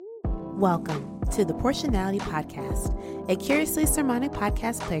Welcome to the Portionality Podcast, a curiously sermonic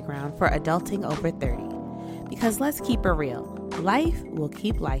podcast playground for adulting over 30. Because let's keep it real, life will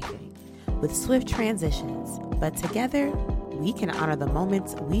keep lifing with swift transitions, but together we can honor the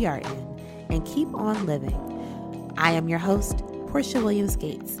moments we are in and keep on living. I am your host, Portia Williams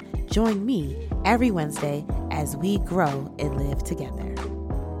Gates. Join me every Wednesday as we grow and live together.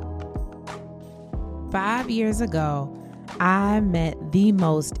 5 years ago, I met the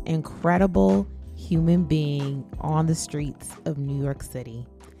most incredible human being on the streets of New York City.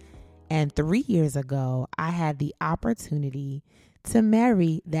 And 3 years ago, I had the opportunity to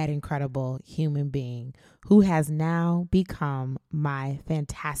marry that incredible human being who has now become my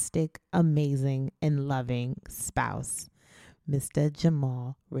fantastic, amazing, and loving spouse, Mr.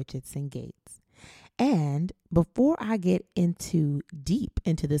 Jamal Richardson Gates. And before I get deep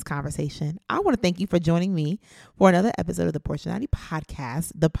into this conversation, I want to thank you for joining me for another episode of the Portionality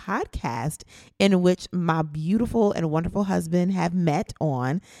Podcast, the podcast in which my beautiful and wonderful husband have met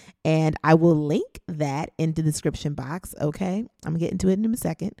on. And I will link that in the description box. Okay, I'm gonna get into it in a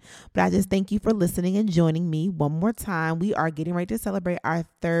second, but I just thank you for listening and joining me one more time. We are getting ready to celebrate our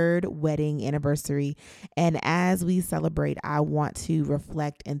 3rd wedding anniversary. And as we celebrate, I want to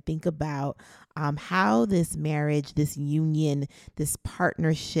reflect and think about how this marriage, this union, this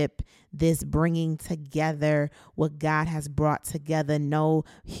partnership, this bringing together what God has brought together, no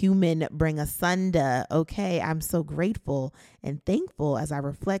human bring asunder. Okay, I'm so grateful and thankful as I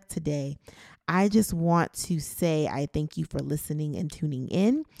reflect today. I just want to say I thank you for listening and tuning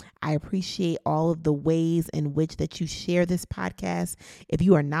in. I appreciate all of the ways in which that you share this podcast. If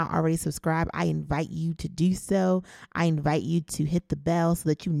you are not already subscribed, I invite you to do so. I invite you to hit the bell so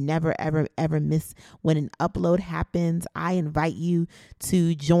that you never, ever miss when an upload happens. I invite you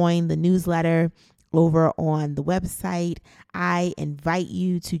to join the newsletter over on the website. I invite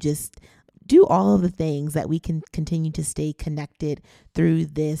you to just do all of the things that we can continue to stay connected through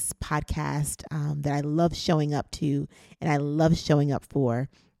this podcast that I love showing up to and I love showing up for.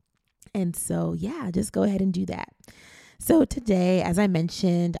 And so, yeah, just go ahead and do that. So today, as I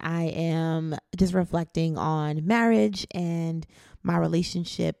mentioned, I am just reflecting on marriage and my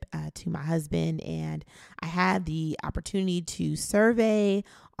relationship to my husband. And I had the opportunity to survey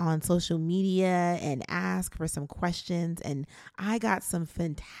on social media and ask for some questions. And I got some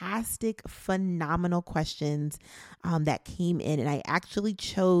fantastic, phenomenal questions that came in. And I actually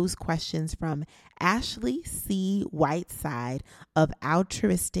chose questions from Ashley C. Whiteside of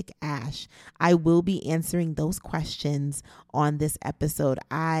Altruistic Ash. I will be answering those questions on this episode.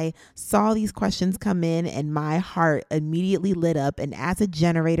 I saw these questions come in and my heart immediately lit up. And as a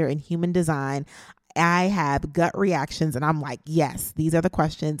generator in human design, I have gut reactions and I'm like, yes, these are the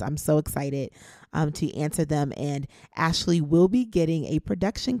questions. I'm so excited to answer them. And Ashley will be getting a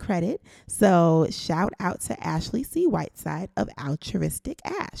production credit. So shout out to Ashley C. Whiteside of Altruistic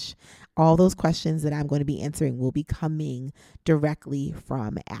Ash. All those questions that I'm going to be answering will be coming directly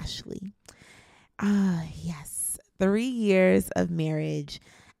from Ashley. Yes, 3 years of marriage.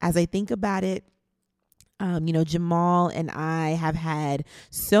 As I think about it, Jamal and I have had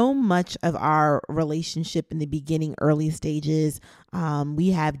so much of our relationship in the beginning, early stages. We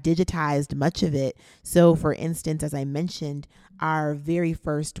have digitized much of it. So for instance, as I mentioned, our very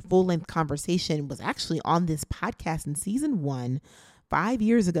first full-length conversation was actually on this podcast in season 1, 5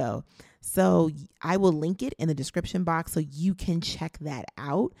 years ago. So I will link it in the description box so you can check that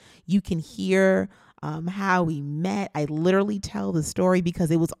out. You can hear how we met. I literally tell the story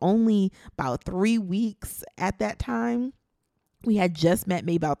because it was only about 3 weeks at that time. We had just met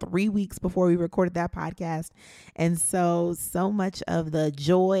maybe about 3 weeks before we recorded that podcast. And so much of the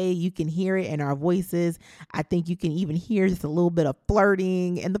joy, you can hear it in our voices. I think you can even hear just a little bit of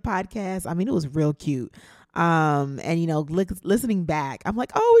flirting in the podcast. I mean, it was real cute. Listening back, I'm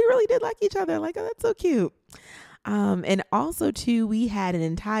like, oh, we really did like each other. Like, oh, that's so cute. And also too, we had an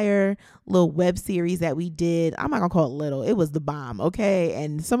entire little web series that we did. I'm not gonna call it little. It was the bomb. Okay.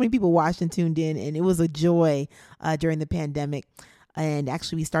 And so many people watched and tuned in and it was a joy, during the pandemic. And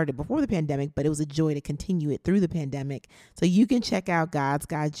actually we started before the pandemic, but it was a joy to continue it through the pandemic. So you can check out God's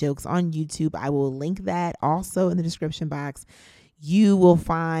God Jokes on YouTube. I will link that also in the description box. You will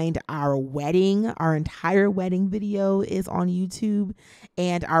find our entire wedding video is on YouTube,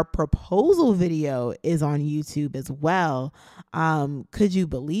 and our proposal video is on YouTube as well. Could you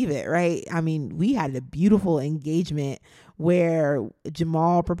believe it, right? I mean, we had a beautiful engagement where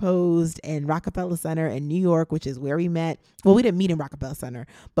Jamal proposed in Rockefeller Center in New York, which is where we met. Well, we didn't meet in Rockefeller Center,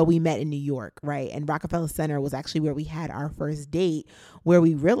 but we met in New York, right? And Rockefeller Center was actually where we had our first date, where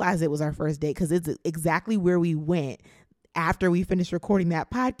we realized it was our first date because it's exactly where we went after we finish recording that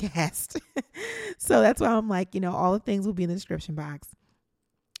podcast. So that's why I'm like, all the things will be in the description box.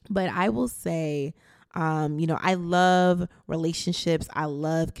 But I will say, I love relationships. I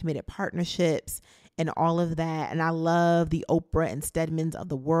love committed partnerships and all of that. And I love the Oprah and Stedmans of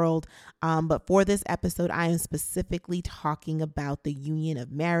the world. But for this episode, I am specifically talking about the union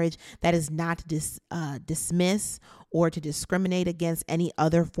of marriage. That is not to dismiss or to discriminate against any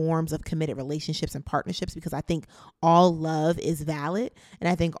other forms of committed relationships and partnerships, because I think all love is valid and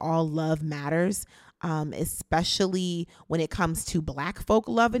I think all love matters. Especially when it comes to Black folk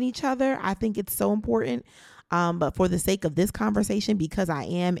loving each other. I think it's so important. But for the sake of this conversation, because I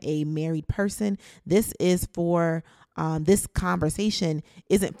am a married person, this conversation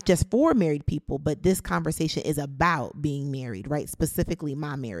isn't just for married people, but this conversation is about being married, right? Specifically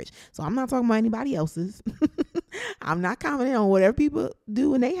my marriage. So I'm not talking about anybody else's. I'm not commenting on whatever people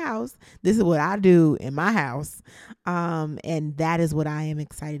do in their house. This is what I do in my house. And that is what I am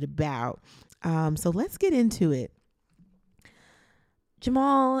excited about. So let's get into it.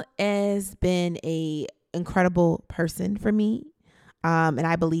 Jamal has been an incredible person for me. And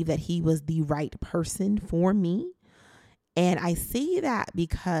I believe that he was the right person for me. And I say that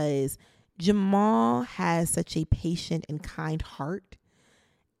because Jamal has such a patient and kind heart.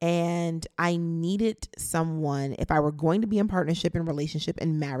 And I needed someone, if I were going to be in partnership and relationship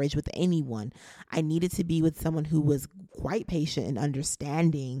and marriage with anyone, I needed to be with someone who was quite patient and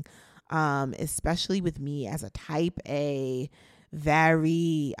understanding, especially with me as a type A,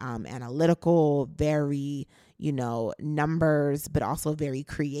 very analytical, very, numbers, but also very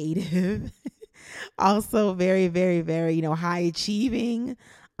creative, also very, very, very, high achieving.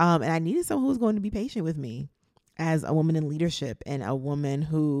 And I needed someone who was going to be patient with me as a woman in leadership and a woman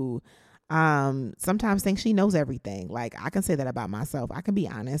who sometimes thinks she knows everything. Like, I can say that about myself. I can be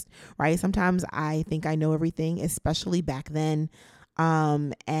honest, right? Sometimes I think I know everything, especially back then.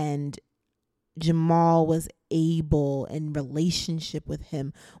 And Jamal was able, in relationship with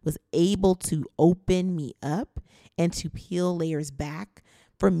him, was able to open me up and to peel layers back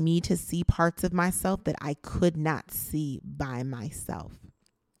for me to see parts of myself that I could not see by myself.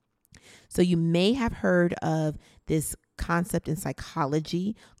 So you may have heard of this concept in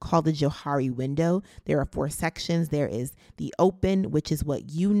psychology called the Johari window. There are 4 sections. There is the open, which is what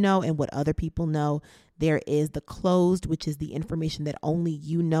you know and what other people know. There is the closed, which is the information that only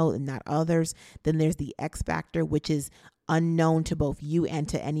you know and not others. Then there's the X factor, which is unknown to both you and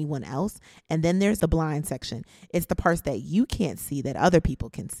to anyone else. And then there's the blind section. It's the parts that you can't see that other people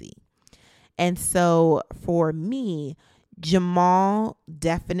can see. And so for me, Jamal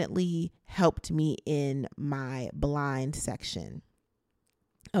definitely helped me in my blind section.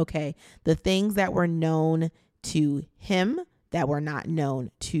 Okay. The things that were known to him that were not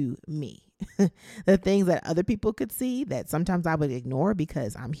known to me. The things that other people could see that sometimes I would ignore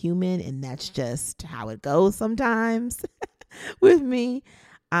because I'm human and that's just how it goes sometimes with me.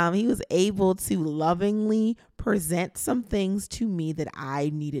 He was able to lovingly present some things to me that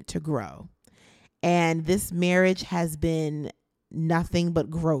I needed to grow. And this marriage has been nothing but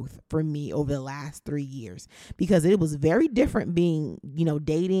growth for me over the last 3 years, because it was very different being,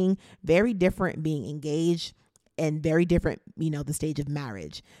 dating, very different being engaged, and very different, the stage of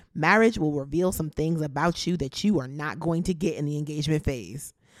marriage. Marriage will reveal some things about you that you are not going to get in the engagement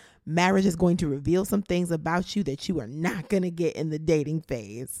phase. Marriage is going to reveal some things about you that you are not going to get in the dating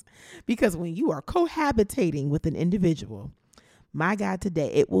phase. Because when you are cohabitating with an individual, my God,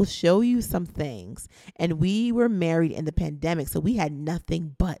 today, it will show you some things. And we were married in the pandemic, so we had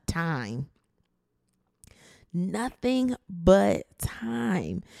nothing but time. Nothing but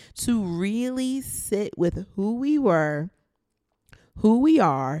time to really sit with who we were, who we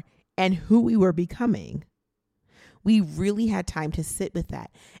are, and who we were becoming. We really had time to sit with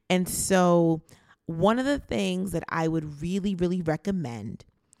that. And so one of the things that I would really, really recommend,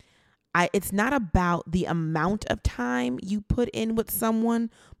 it's not about the amount of time you put in with someone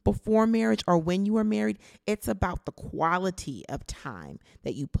before marriage or when you are married. It's about the quality of time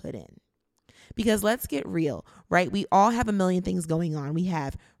that you put in. Because let's get real, right? We all have a million things going on. We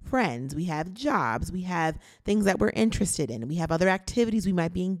have friends, we have jobs, we have things that we're interested in. We have other activities we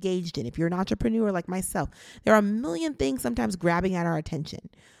might be engaged in. If you're an entrepreneur like myself, there are a million things sometimes grabbing at our attention.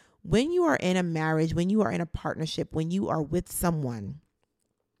 When you are in a marriage, when you are in a partnership, when you are with someone,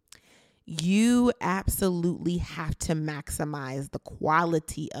 you absolutely have to maximize the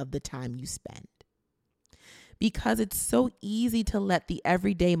quality of the time you spend. Because it's so easy to let the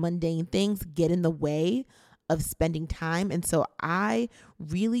everyday mundane things get in the way of spending time. And so I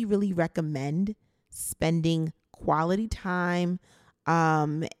really, really recommend spending quality time.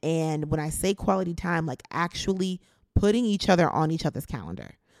 And when I say quality time, like actually putting each other on each other's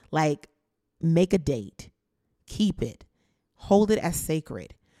calendar. Like, make a date, keep it, hold it as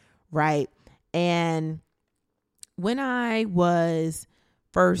sacred, right? And when I was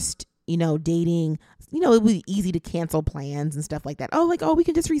first, dating, it was easy to cancel plans and stuff like that. Oh, we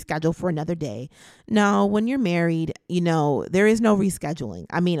can just reschedule for another day. No, when you're married, there is no rescheduling.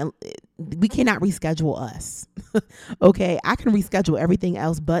 I mean, we cannot reschedule us. Okay. I can reschedule everything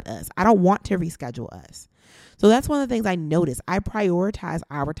else but us. I don't want to reschedule us. So that's one of the things I noticed. I prioritize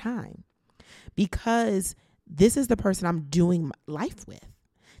our time because this is the person I'm doing life with.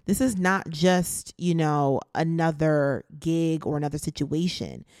 This is not just, another gig or another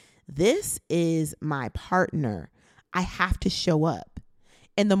situation. This is my partner. I have to show up.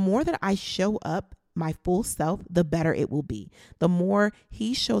 And the more that I show up my full self, the better it will be. The more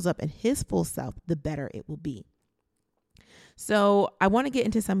he shows up in his full self, the better it will be. So I want to get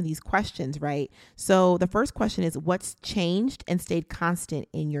into some of these questions, right? So the first question is, what's changed and stayed constant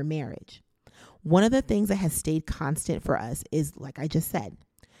in your marriage? One of the things that has stayed constant for us is, like I just said,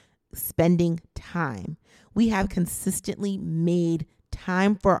 spending time. We have consistently made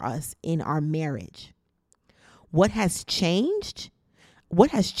time for us in our marriage. What has changed?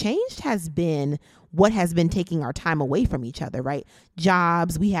 What has changed has been what has been taking our time away from each other, right?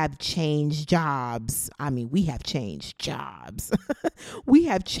 Jobs, we have changed jobs. I mean, we have changed jobs. We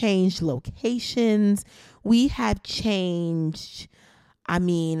have changed locations. We have changed,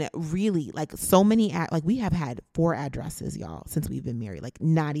 really, like so many, we have had 4 addresses, y'all, since we've been married, like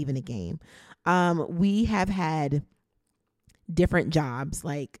not even a game. We have had different jobs,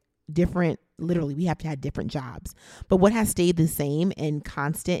 literally we have to have different jobs. But what has stayed the same and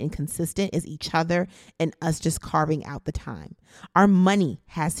constant and consistent is each other and us just carving out the time. Our money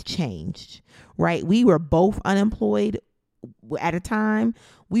has changed, right? We were both unemployed at a time.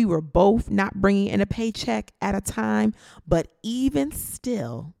 We were both not bringing in a paycheck at a time. But even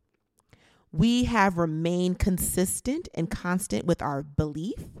still, we have remained consistent and constant with our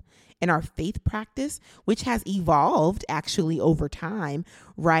belief and our faith practice, which has evolved actually over time,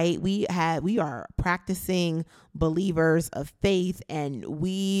 right? We are practicing believers of faith, and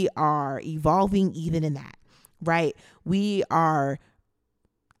we are evolving even in that, right? We are,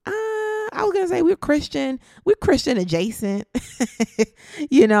 I was going to say we're Christian adjacent,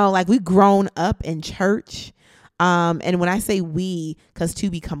 we've grown up in church. And when I say we, because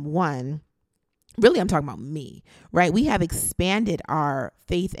two become one, really, I'm talking about me, right? We have expanded our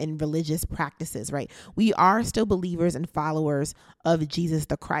faith and religious practices, right? We are still believers and followers of Jesus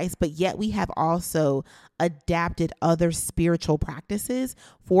the Christ, but yet we have also adapted other spiritual practices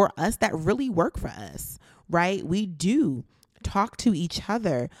for us that really work for us, right? We do talk to each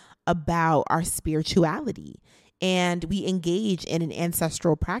other about our spirituality, and we engage in an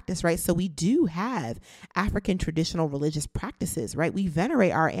ancestral practice, right? So we do have African traditional religious practices, right? We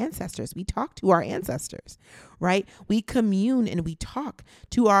venerate our ancestors. We talk to our ancestors, right? We commune and we talk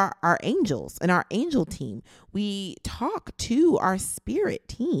to our angels and our angel team. We talk to our spirit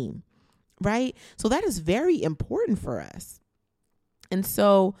team, right? So that is very important for us. And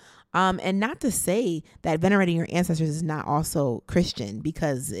so, and not to say that venerating your ancestors is not also Christian,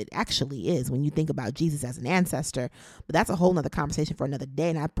 because it actually is when you think about Jesus as an ancestor, but that's a whole nother conversation for another day.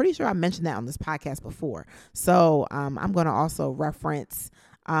 And I'm pretty sure I mentioned that on this podcast before. So I'm going to also reference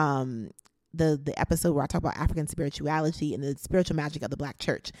the episode where I talk about African spirituality and the spiritual magic of the Black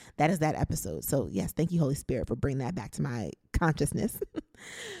church. That is that episode. So yes, thank you, Holy Spirit, for bringing that back to my consciousness.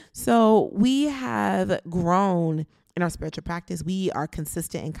 So we have grown in our spiritual practice. We are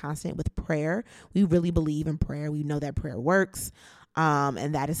consistent and constant with prayer. We really believe in prayer. We know that prayer works.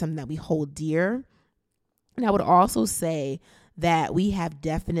 And that is something that we hold dear. And I would also say that we have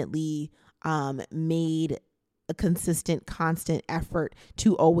definitely made a consistent, constant effort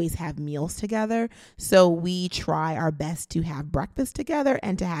to always have meals together. So we try our best to have breakfast together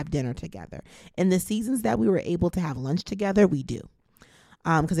and to have dinner together. In the seasons that we were able to have lunch together, we do.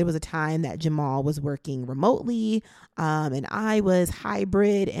 Because there was a time that Jamal was working remotely and I was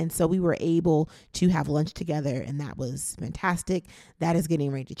hybrid. And so we were able to have lunch together, and that was fantastic. That is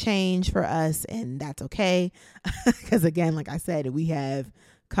getting ready to change for us, and that's okay. Because again, like I said, we have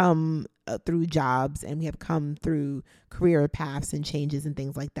come through jobs and we have come through career paths and changes and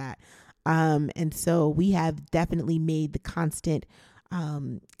things like that. And so we have definitely made the constant,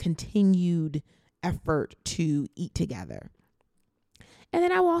 continued effort to eat together. And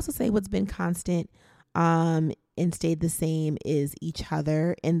then I will also say what's been constant and stayed the same is each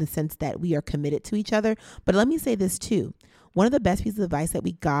other, in the sense that we are committed to each other. But let me say this too. One of the best pieces of advice that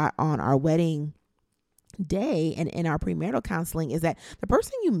we got on our wedding day and in our premarital counseling is that the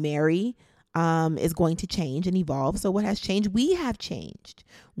person you marry is going to change and evolve. So what has changed? We have changed.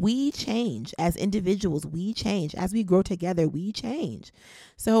 We change as individuals. We change as we grow together. We change.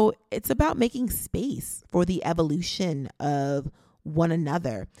 So it's about making space for the evolution of one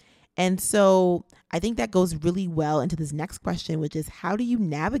another. And so I think that goes really well into this next question, which is, how do you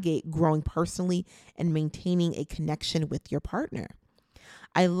navigate growing personally and maintaining a connection with your partner?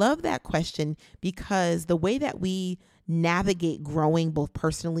 I love that question because the way that we navigate growing both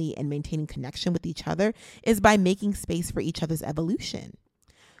personally and maintaining connection with each other is by making space for each other's evolution.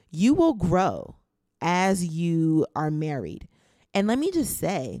 You will grow as you are married. And let me just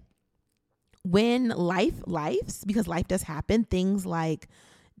say, when lives, because life does happen, things like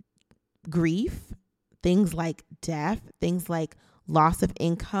grief, things like death, things like loss of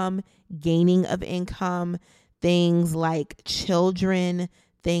income, gaining of income, things like children,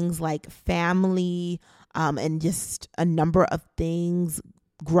 things like family, and just a number of things,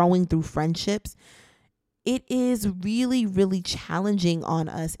 growing through friendships. It is really, really challenging on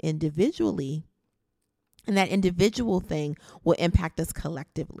us individually. And that individual thing will impact us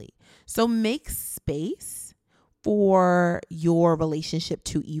collectively. So make space for your relationship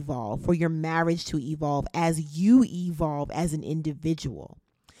to evolve, for your marriage to evolve as you evolve as an individual.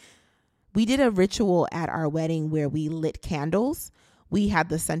 We did a ritual at our wedding where we lit candles. We had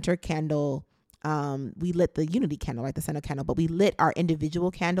the center candle. We lit the unity candle, right? The center candle, but we lit our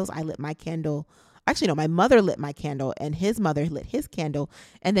individual candles. I lit my candle. Actually, no, my mother lit my candle and his mother lit his candle.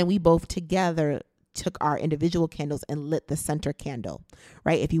 And then we both together took our individual candles and lit the center candle,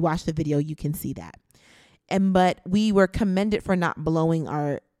 right? If you watch the video, you can see that. But we were commended for not blowing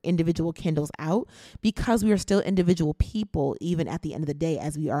our individual candles out because we are still individual people, even at the end of the day,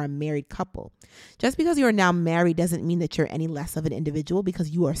 as we are a married couple. Just because you are now married doesn't mean that you're any less of an individual, because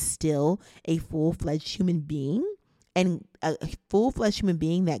you are still a full-fledged human being, and a full-fledged human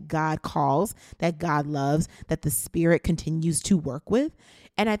being that God calls, that God loves, that the Spirit continues to work with.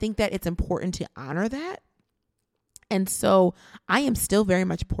 And I think that it's important to honor that. And so I am still very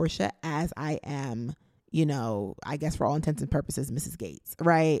much Portia, as I am, I guess for all intents and purposes, Mrs. Gates,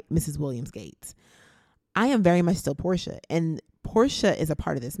 right? Mrs. Williams Gates. I am very much still Portia, and Portia is a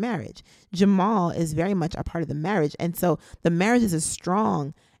part of this marriage. Jamal is very much a part of the marriage. And so the marriage is as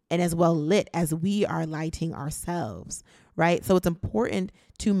strong and as well lit as we are lighting ourselves, right? So it's important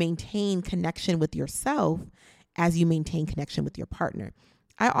to maintain connection with yourself as you maintain connection with your partner.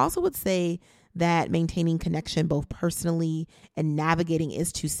 I also would say that maintaining connection both personally and navigating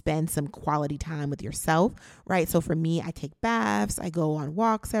is to spend some quality time with yourself, right? So for me, I take baths, I go on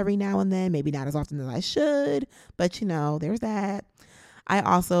walks every now and then, maybe not as often as I should, but there's that. I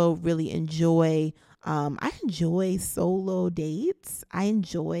also really enjoy solo dates. I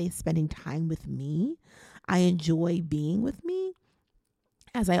enjoy spending time with me. I enjoy being with me,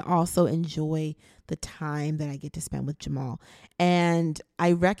 as I also enjoy the time that I get to spend with Jamal. And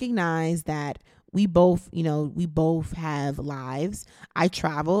I recognize that we both have lives. I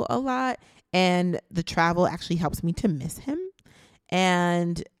travel a lot, and the travel actually helps me to miss him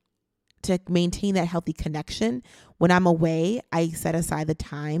and to maintain that healthy connection. When I'm away, I set aside the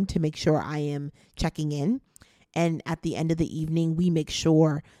time to make sure I am checking in. And at the end of the evening, we make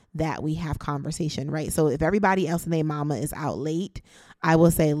sure that we have conversation, right? So if everybody else and their mama is out late, I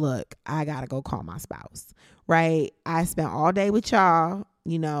will say, look, I got to go call my spouse, right? I spent all day with y'all,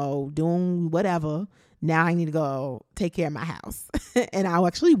 doing whatever. Now I need to go take care of my house. And I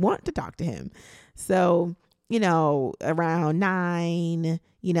actually want to talk to him. So, around 9,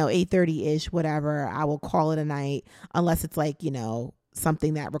 8:30-ish, whatever, I will call it a night, unless it's like,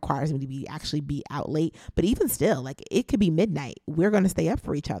 something that requires me to be out late. But even still, like, it could be midnight. We're going to stay up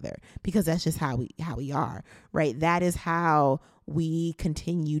for each other because that's just how we are, right? That is how we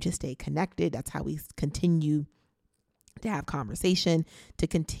continue to stay connected. That's how we continue to have conversation, to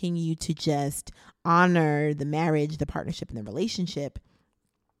continue to just honor the marriage, the partnership, and the relationship.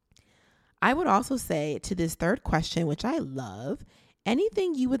 I would also say to this third question, which I love,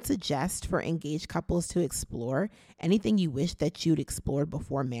 anything you would suggest for engaged couples to explore? Anything you wish that you'd explored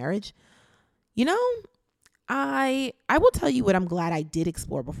before marriage? I will tell you what I'm glad I did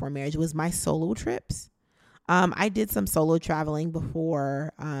explore before marriage was my solo trips. I did some solo traveling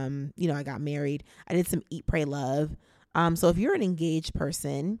before, I got married. I did some Eat, Pray, Love. So if you're an engaged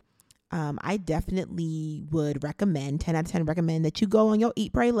person, I definitely would recommend, 10 out of 10 recommend that you go on your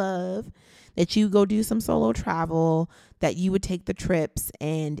Eat, Pray, Love, that you go do some solo travel, that you would take the trips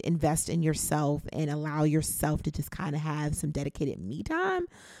and invest in yourself and allow yourself to just kind of have some dedicated me time.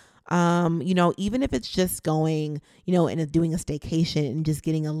 Even if it's just going, and doing a staycation and just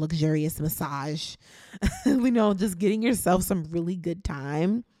getting a luxurious massage, just getting yourself some really good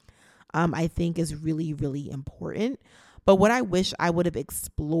time. I think is really, really important. But what I wish I would have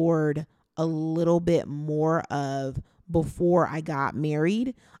explored a little bit more of before I got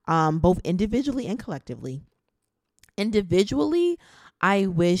married, both individually and collectively. Individually, I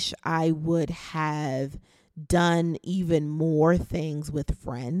wish I would have done even more things with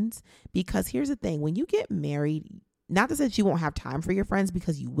friends, because here's the thing: when you get married, not to say that you won't have time for your friends,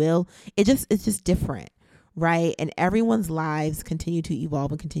 because you will. It's just different, right? And everyone's lives continue to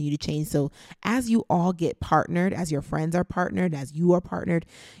evolve and continue to change. So as you all get partnered, as your friends are partnered, as you are partnered,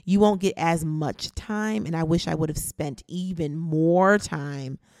 you won't get as much time. And I wish I would have spent even more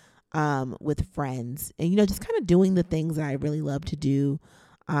time with friends, and, just kind of doing the things that I really love to do.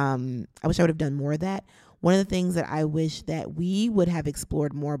 I wish I would have done more of that. One of the things that I wish that we would have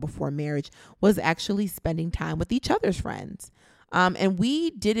explored more before marriage was actually spending time with each other's friends. And we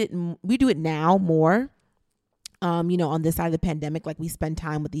do it now more. On this side of the pandemic, like we spend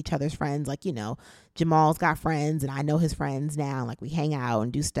time with each other's friends. Like, Jamal's got friends and I know his friends now. Like we hang out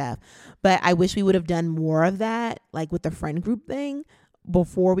and do stuff. But I wish we would have done more of that, like with the friend group thing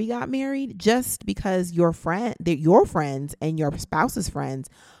before we got married, just because your friends and your spouse's friends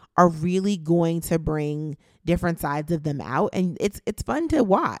are really going to bring different sides of them out. And it's fun to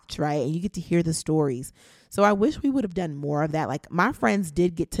watch, right? And you get to hear the stories. So I wish we would have done more of that. Like my friends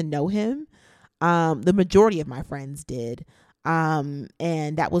did get to know him. The majority of my friends did. And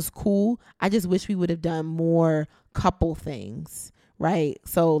that was cool. I just wish we would have done more couple things, right?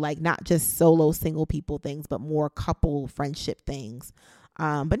 So like not just solo single people things, but more couple friendship things.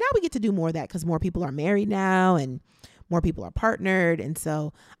 But now we get to do more of that because more people are married now and more people are partnered. And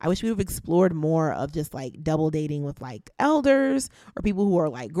so I wish we would have explored more of just like double dating with like elders or people who are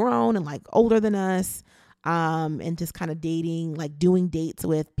like grown and like older than us. And just kind of dating, like doing dates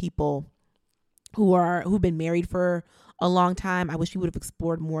with people who've been married for a long time. I wish we would have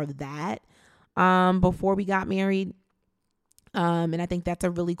explored more of that before we got married. And I think that's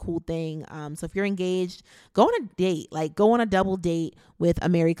a really cool thing. So if you're engaged, go on a date, like go on a double date with a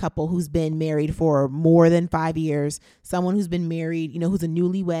married couple who's been married for more than 5 years, someone who's been married, who's a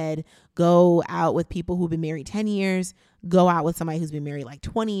newlywed. Go out with people who've been married 10 years, go out with somebody who's been married like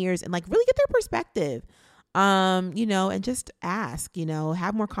 20 years and like really get their perspective. And just ask,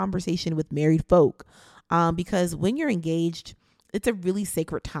 have more conversation with married folk. Because when you're engaged, it's a really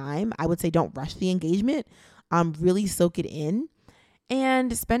sacred time. I would say don't rush the engagement. Really soak it in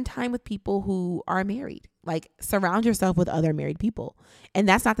and spend time with people who are married. Like surround yourself with other married people. And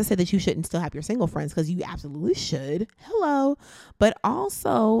that's not to say that you shouldn't still have your single friends, because you absolutely should. Hello. But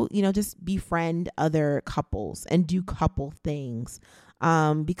also, just befriend other couples and do couple things.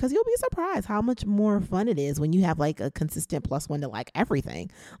 Because you'll be surprised how much more fun it is when you have like a consistent plus one to like everything.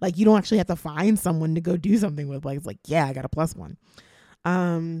 Like you don't actually have to find someone to go do something with. Like it's like, yeah, I got a plus one.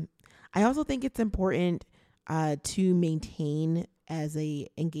 I also think it's important to maintain as a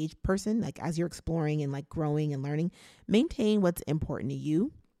engaged person, like as you're exploring and like growing and learning, maintain what's important to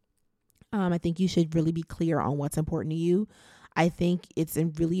you. I think you should really be clear on what's important to you. I think it's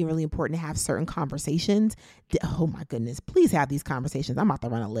really, really important to have certain conversations. Oh my goodness, please have these conversations. I'm about to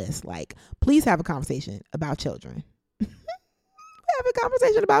run a list. Like, please have a conversation about children. Have a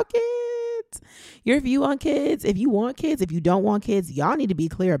conversation about kids. Your view on kids. If you want kids, if you don't want kids, y'all need to be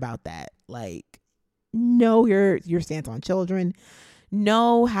clear about that. Like, know your stance on children.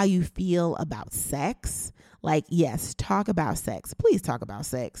 Know how you feel about sex. Like, yes, talk about sex. Please talk about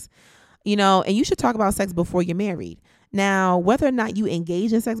sex. And you should talk about sex before you're married. Now, whether or not you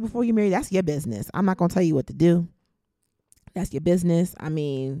engage in sex before you're married, that's your business. I'm not going to tell you what to do. That's your business. I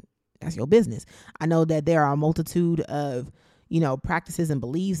mean, that's your business. I know that there are a multitude of, practices and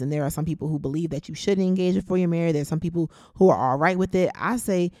beliefs, and there are some people who believe that you shouldn't engage before you're married. There's some people who are all right with it. I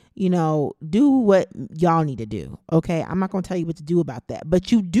say, do what y'all need to do. Okay. I'm not going to tell you what to do about that,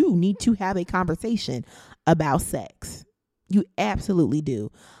 but you do need to have a conversation about sex. You absolutely do.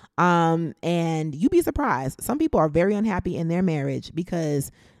 And you'd be surprised. Some people are very unhappy in their marriage because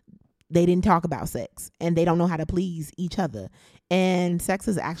they didn't talk about sex and they don't know how to please each other. And sex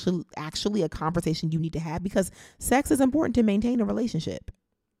is actually a conversation you need to have, because sex is important to maintain a relationship.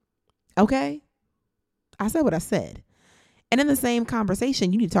 Okay. I said what I said. And in the same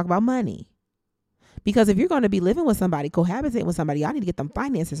conversation, you need to talk about money, because if you're going to be living with somebody, cohabitating with somebody, y'all need to get them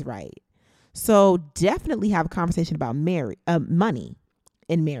finances right. So definitely have a conversation about money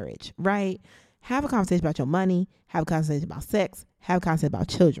in marriage, right? Have a conversation about your money, have a conversation about sex, have a conversation about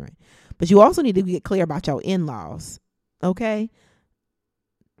children. But you also need to get clear about your in-laws, okay?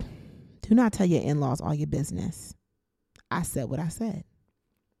 Do not tell your in-laws all your business. I said what I said.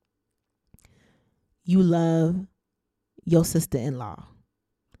 You love your sister-in-law,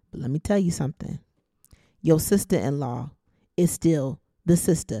 But let me tell you something. Your sister-in-law is still the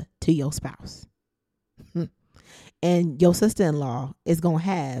sister to your spouse. And your sister-in-law is going to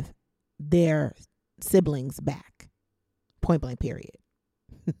have their siblings back. Point blank, period.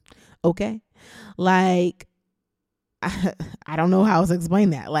 Okay? Like, I don't know how else to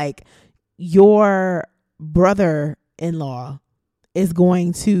explain that. Like, your brother-in-law is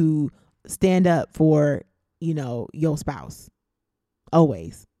going to stand up for, your spouse.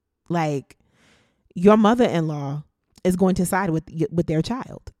 Always. Like, your mother-in-law is going to side with their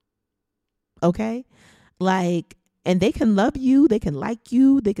child. Okay? Like, and they can love you, they can like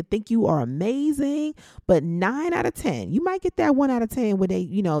you, they could think you are amazing, but 9 out of 10, you might get that 1 out of 10 where they,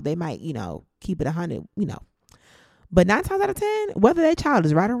 they might, keep it 100, But 9 times out of 10, whether their child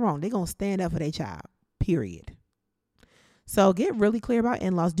is right or wrong, they're going to stand up for their child, period. So get really clear about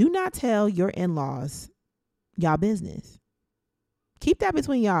in-laws. Do not tell your in-laws y'all business. Keep that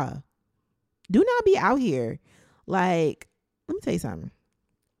between y'all. Do not be out here. Like, let me tell you something.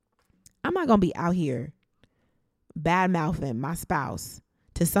 I'm not going to be out here bad mouthing my spouse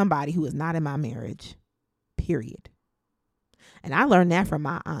to somebody who is not in my marriage, period. And I learned that from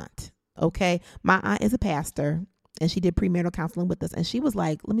my aunt. Okay. My aunt is a pastor and she did premarital counseling with us. And she was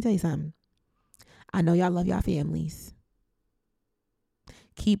like, let me tell you something. I know y'all love y'all families.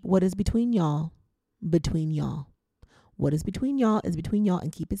 Keep what is between y'all. What is between y'all is between y'all,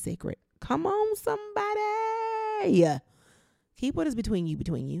 and keep it sacred. Come on, somebody. Keep what is between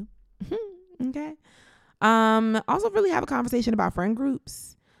you. Okay. Also really have a conversation about friend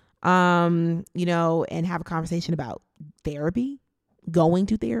groups, and have a conversation about therapy, going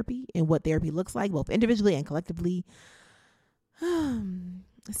to therapy and what therapy looks like, both individually and collectively.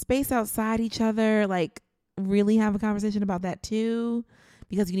 Space outside each other, like really have a conversation about that too,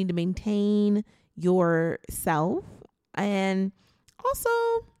 because you need to maintain yourself. And also,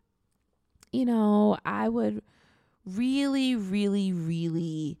 I would really, really,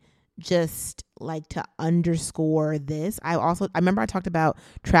 really just like to underscore this. I remember I talked about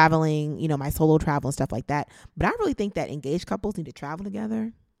traveling, my solo travel and stuff like that. But I really think that engaged couples need to travel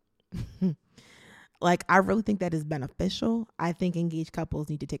together. Like, I really think that is beneficial. I think engaged couples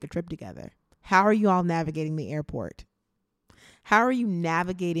need to take a trip together. How are you all navigating the airport? How are you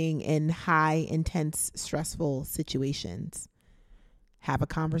navigating in high, intense, stressful situations? Have a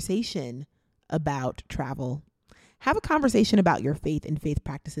conversation about travel. Have a conversation about your faith and faith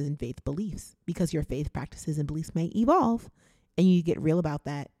practices and faith beliefs, because your faith practices and beliefs may evolve, and you get real about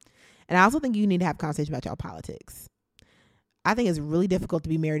that. And I also think you need to have a conversation about y'all politics. I think it's really difficult to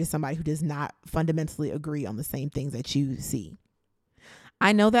be married to somebody who does not fundamentally agree on the same things that you see.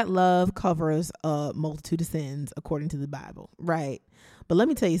 I know that love covers a multitude of sins according to the Bible, right? But let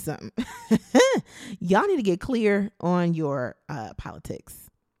me tell you something. Y'all need to get clear on your politics,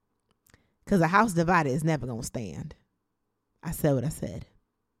 because a house divided is never going to stand. I said what I said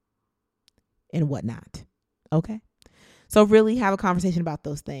and whatnot. Okay. So really have a conversation about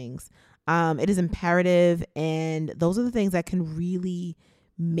those things. It is imperative, and those are the things that can really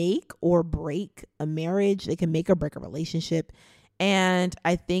make or break a marriage. They can make or break a relationship. And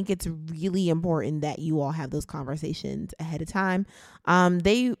I think it's really important that you all have those conversations ahead of time.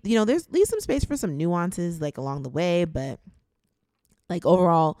 There's leave some space for some nuances like along the way, but like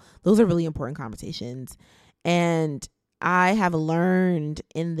overall, those are really important conversations. And I have learned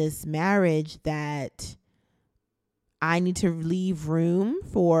in this marriage that I need to leave room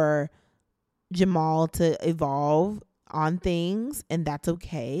for Jamal to evolve on things, and that's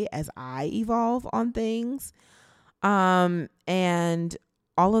okay as I evolve on things. And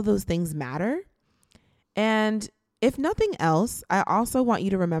all of those things matter. And if nothing else, I also want you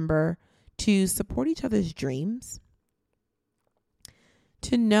to remember to support each other's dreams,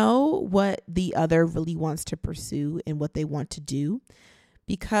 to know what the other really wants to pursue and what they want to do.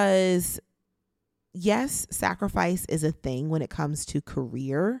 Because yes, sacrifice is a thing when it comes to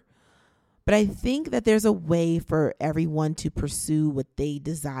career, but I think that there's a way for everyone to pursue what they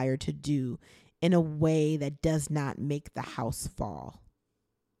desire to do in a way that does not make the house fall.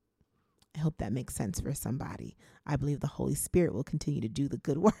 I hope that makes sense for somebody. I believe the Holy Spirit will continue to do the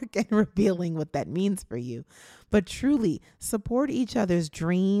good work and revealing what that means for you. But truly, support each other's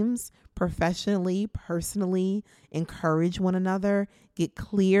dreams professionally, personally, encourage one another, get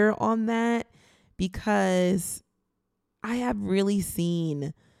clear on that, because I have really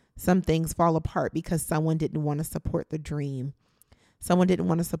seen some things fall apart because someone didn't want to support the dream. Someone didn't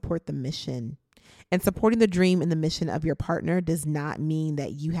want to support the mission. And supporting the dream and the mission of your partner does not mean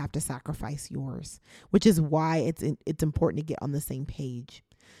that you have to sacrifice yours, which is why it's important to get on the same page.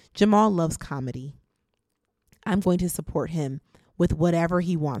 Jamal loves comedy. I'm going to support him with whatever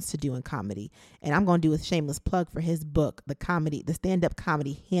he wants to do in comedy. And I'm going to do a shameless plug for his book, the stand-up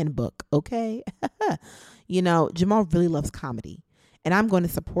comedy handbook. Okay. Jamal really loves comedy, and I'm going to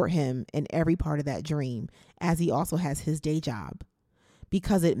support him in every part of that dream, as he also has his day job,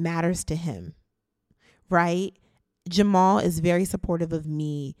 because it matters to him. Right? Jamal is very supportive of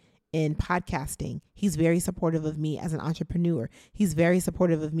me in podcasting. He's very supportive of me as an entrepreneur. He's very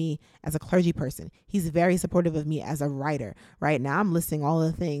supportive of me as a clergy person. He's very supportive of me as a writer. Right now, I'm listing all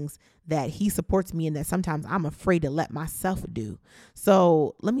the things that he supports me in that sometimes I'm afraid to let myself do.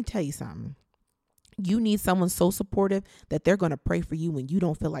 So let me tell you something. You need someone so supportive that they're going to pray for you when you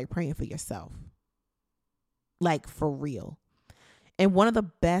don't feel like praying for yourself. Like, for real. And one of the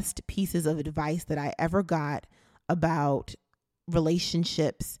best pieces of advice that I ever got about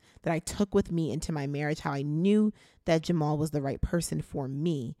relationships that I took with me into my marriage, how I knew that Jamal was the right person for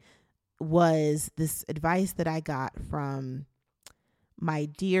me, was this advice that I got from my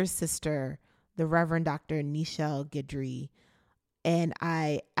dear sister, the Reverend Dr. Nichelle Guidry. And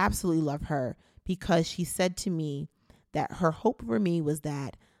I absolutely love her, because she said to me that her hope for me was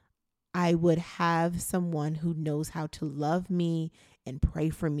that I would have someone who knows how to love me and pray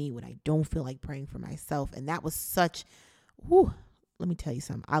for me when I don't feel like praying for myself. And that was such, let me tell you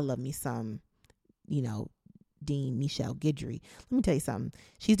something. I love me some, Dean Nichelle Guidry. Let me tell you something.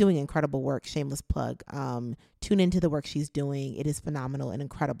 She's doing incredible work. Shameless plug. Tune into the work she's doing. It is phenomenal and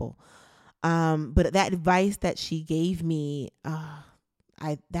incredible. But that advice that she gave me,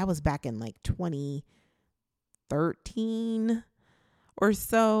 that was back in like 2013 or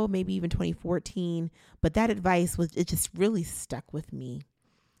so, maybe even 2014. But that advice it just really stuck with me,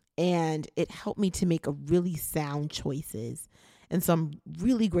 and it helped me to make a really sound choices. And so I'm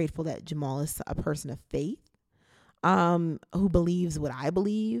really grateful that Jamal is a person of faith, who believes what I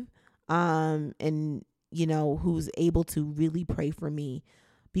believe, and who's able to really pray for me,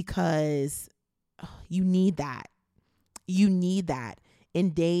 because you need that. You need that in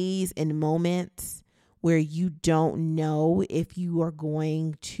days and moments where you don't know if you are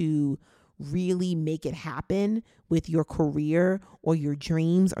going to really make it happen with your career or your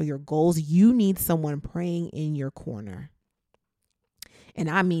dreams or your goals. You need someone praying in your corner. And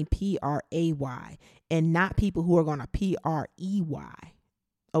I mean P-R-A-Y, and not people who are going to P-R-E-Y.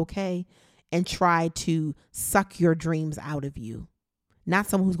 Okay? And try to suck your dreams out of you. Not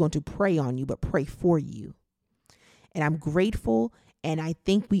someone who's going to pray on you, but pray for you. And I'm grateful, and I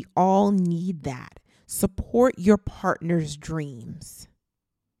think we all need that. Support your partner's dreams.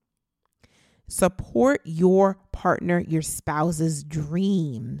 Support your partner, your spouse's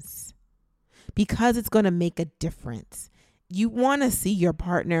dreams, because it's going to make a difference. You want to see your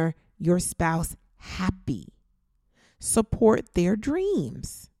partner, your spouse, happy. Support their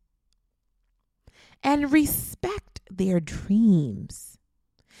dreams and respect their dreams.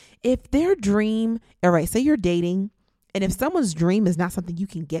 If their dream, all right, say you're dating, and if someone's dream is not something you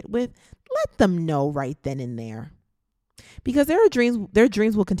can get with, let them know right then and there. Because their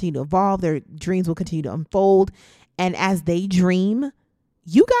dreams will continue to evolve, their dreams will continue to unfold. And as they dream,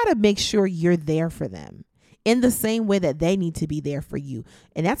 you got to make sure you're there for them in the same way that they need to be there for you.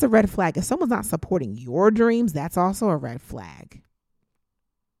 And that's a red flag. If someone's not supporting your dreams, that's also a red flag.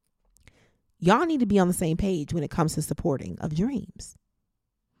 Y'all need to be on the same page when it comes to supporting of dreams.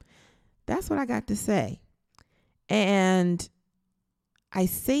 That's what I got to say. And I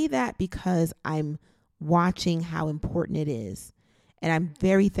say that because I'm watching how important it is. And I'm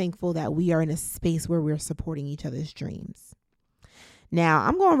very thankful that we are in a space where we're supporting each other's dreams. Now,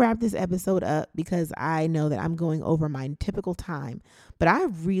 I'm going to wrap this episode up because I know that I'm going over my typical time. But I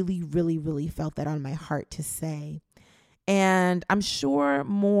really, really, really felt that on my heart to say. And I'm sure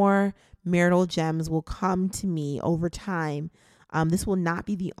more marital gems will come to me over time. This will not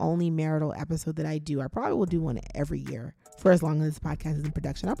be the only marital episode that I do. I probably will do one every year for as long as this podcast is in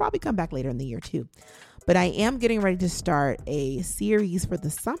production. I'll probably come back later in the year too. But I am getting ready to start a series for the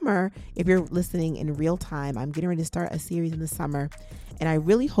summer. If you're listening in real time, I'm getting ready to start a series in the summer. And I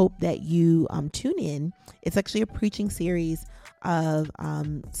really hope that you tune in. It's actually a preaching series of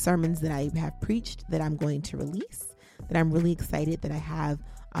sermons that I have preached that I'm going to release, that I'm really excited that I have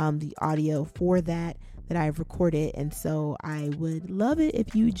the audio for that I've recorded. And so I would love it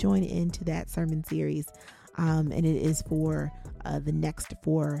if you join into that sermon series. And it is for the next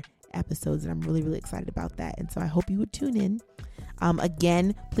 4 episodes. And I'm really, really excited about that. And so I hope you would tune in.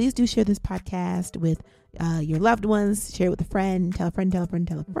 Again, please do share this podcast with your loved ones. Share it with a friend. Tell a friend, tell a friend,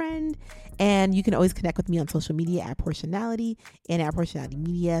 tell a friend. And you can always connect with me on social media at Portionality and at Portionality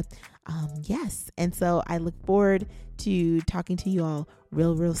Media. Yes. And so I look forward to talking to you all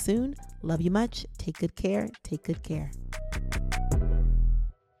real soon. Love you much. Take good care. Take good care.